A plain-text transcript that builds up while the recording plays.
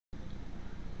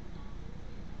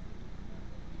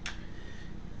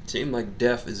Seems like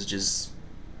death is just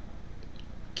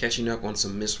catching up on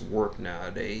some missed work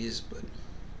nowadays, but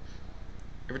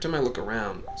every time I look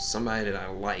around, somebody that I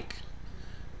like,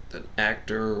 an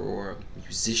actor or a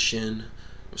musician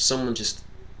or someone just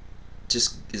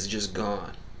is just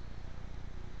gone.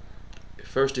 At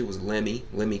first it was Lemmy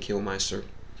Kilmister,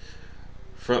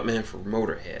 frontman for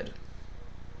Motorhead.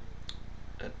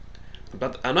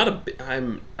 I'm not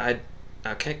a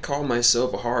I can't call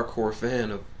myself a hardcore fan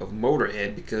of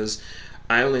Motorhead because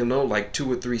I only know like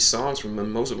 2 or 3 songs from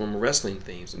them. Most of them are wrestling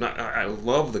themes. I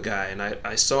love the guy, and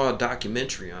I saw a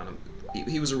documentary on him.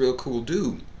 He was a real cool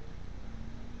dude.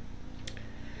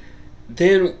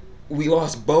 Then we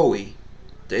lost Bowie,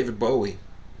 David Bowie.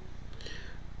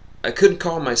 I couldn't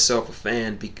call myself a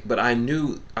fan, but I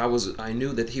knew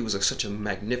that he was such a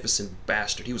magnificent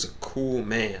bastard. He was a cool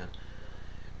man,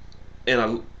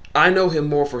 and I know him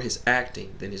more for his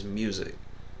acting than his music.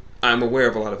 I'm aware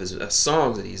of a lot of his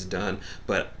songs that he's done,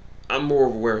 but I'm more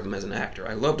aware of him as an actor.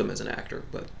 I loved him as an actor,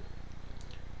 but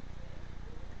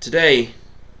today,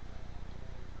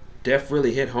 death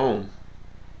really hit home.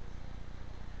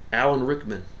 Alan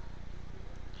Rickman,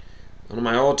 one of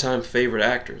my all-time favorite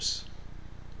actors,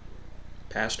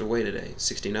 passed away today,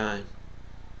 69,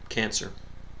 cancer.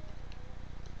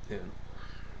 Yeah.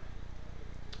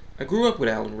 I grew up with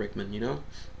Alan Rickman, you know.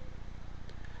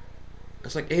 I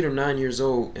was like 8 or 9 years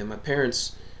old, and my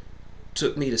parents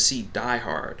took me to see Die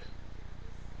Hard.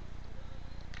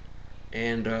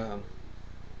 And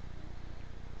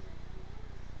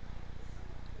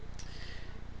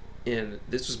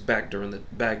this was back during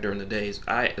the days.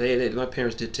 My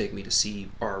parents did take me to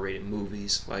see R-rated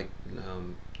movies like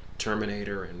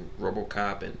Terminator and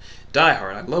RoboCop and Die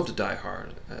Hard. I loved Die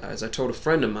Hard. As I told a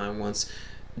friend of mine once,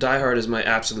 Die Hard is my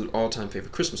absolute all-time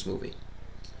favorite Christmas movie.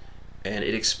 And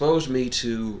it exposed me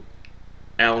to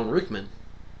Alan Rickman,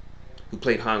 who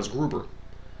played Hans Gruber,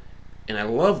 and I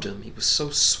loved him. He was so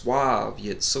suave,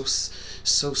 yet so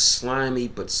slimy,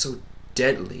 but so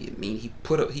deadly. I mean, he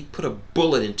put a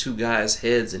bullet in 2 guys'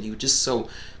 heads, and he was just so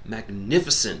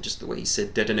magnificent. Just the way he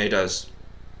said, "Detonators,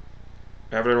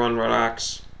 everyone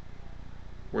relax.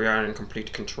 We are in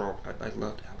complete control." I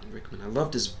loved Alan Rickman. I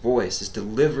loved his voice. His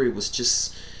delivery was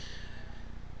just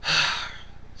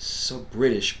so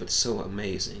British, but so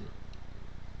amazing.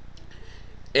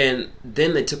 And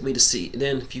then a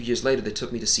few years later, they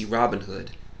took me to see Robin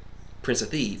Hood, Prince of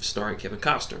Thieves, starring Kevin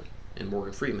Costner and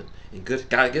Morgan Freeman. And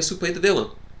guess who played the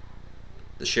villain?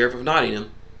 The Sheriff of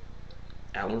Nottingham,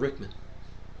 Alan Rickman.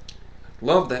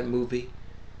 Love that movie,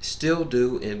 still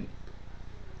do, and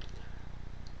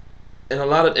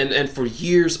for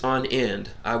years on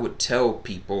end, I would tell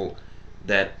people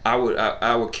that I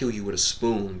would kill you with a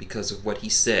spoon because of what he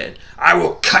said. "I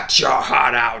will cut your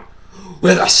heart out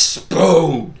with a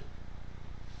spoon."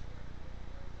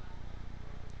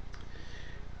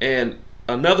 And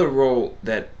another role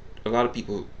that a lot of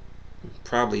people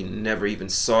probably never even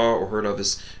saw or heard of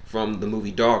is from the movie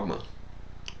Dogma,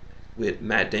 with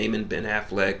Matt Damon, Ben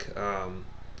Affleck,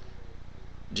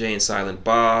 Jay and Silent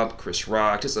Bob, Chris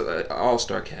Rock, just an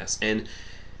all-star cast. And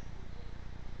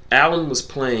Alan was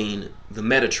playing the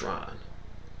Metatron,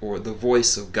 or the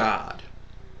voice of God,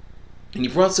 and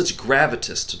he brought such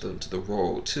gravitas to the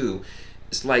role too.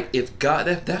 It's like, if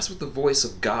that's what the voice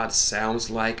of God sounds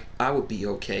like, I would be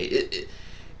okay.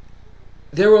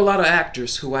 There were a lot of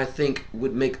actors who I think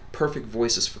would make perfect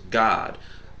voices for God.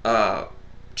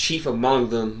 Chief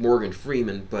among them, Morgan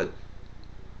Freeman, but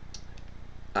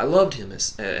I loved him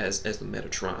as the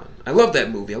Metatron. I love that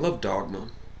movie. I love Dogma.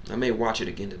 I may watch it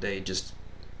again today.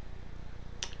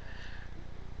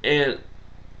 And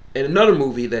another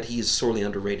movie that he is sorely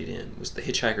underrated in was The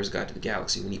Hitchhiker's Guide to the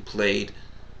Galaxy, when he played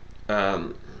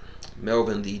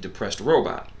Melvin the Depressed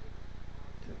Robot.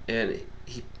 And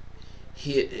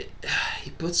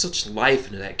he put such life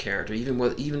into that character, even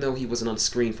though he wasn't on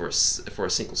screen for a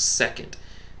single second,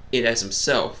 as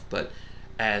himself, but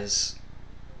as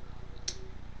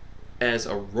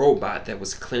a robot that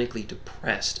was clinically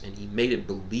depressed, and he made it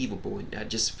believable. And I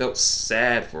just felt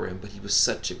sad for him, but he was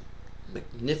such a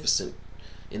magnificent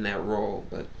in that role.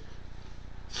 But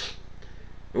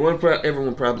the one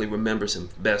everyone probably remembers him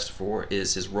best for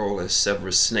is his role as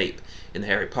Severus Snape in the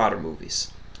Harry Potter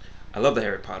movies. I love the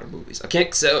Harry Potter movies. I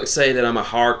can't say that I'm a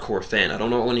hardcore fan. I don't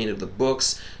know any of the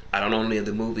books. I don't know any of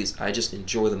the movies. I just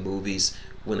enjoy the movies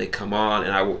when they come on,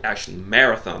 and I will actually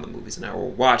marathon the movies, and I will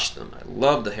watch them. I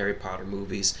love the Harry Potter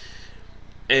movies.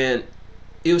 And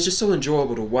it was just so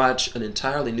enjoyable to watch an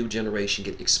entirely new generation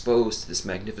get exposed to this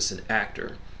magnificent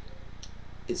actor.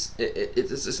 It's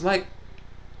like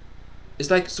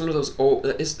some of those old.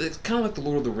 It's kind of like the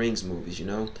Lord of the Rings movies, you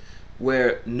know,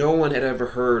 where no one had ever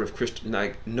heard of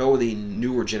no the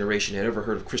newer generation had ever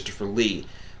heard of Christopher Lee,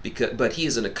 but he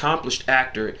is an accomplished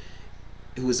actor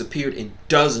who has appeared in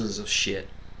dozens of shit,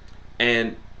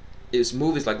 and it's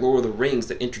movies like Lord of the Rings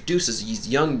that introduces these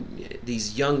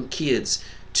young kids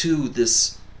to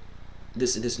this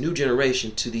new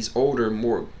generation, to these older,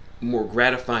 more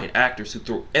gratifying actors who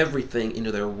throw everything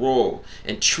into their role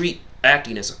and treat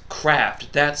acting as a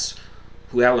craft. That's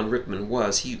who Alan Rickman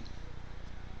was. He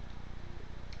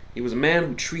was a man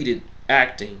who treated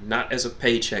acting not as a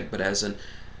paycheck, but as an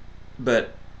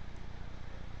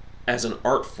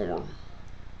art form.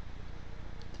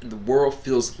 The world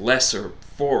feels lesser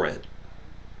for it,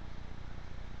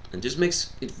 and just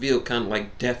makes it feel kind of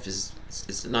like death is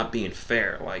not being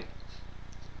fair.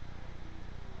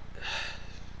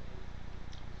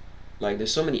 Like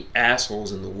there's so many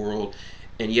assholes in the world,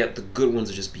 and yet the good ones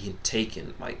are just being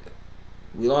taken. Like,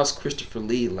 we lost Christopher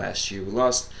Lee last year. We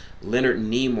lost Leonard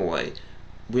Nimoy.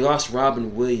 We lost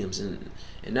Robin Williams, and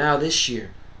now this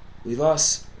year we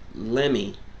lost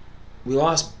Lemmy. We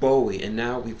lost Bowie, and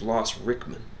now we've lost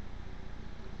Rickman.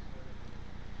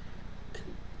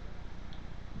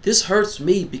 This hurts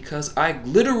me because I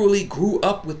literally grew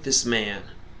up with this man.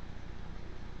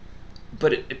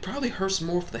 But it probably hurts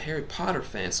more for the Harry Potter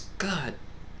fans. God,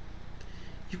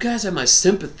 you guys have my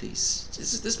sympathies.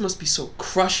 This must be so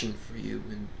crushing for you.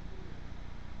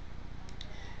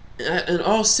 And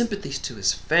all sympathies to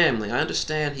his family. I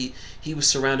understand he was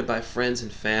surrounded by friends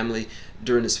and family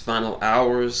during his final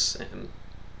hours, and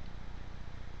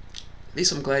at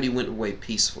least I'm glad he went away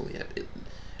peacefully.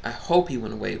 I hope he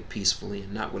went away peacefully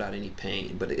and not without any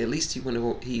pain. But at least he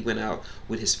went out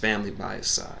with his family by his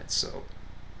side. So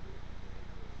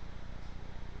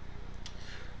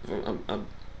I'm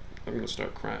gonna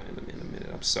start crying in a minute.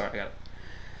 I'm sorry. God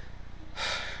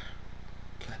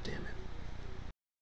damn it.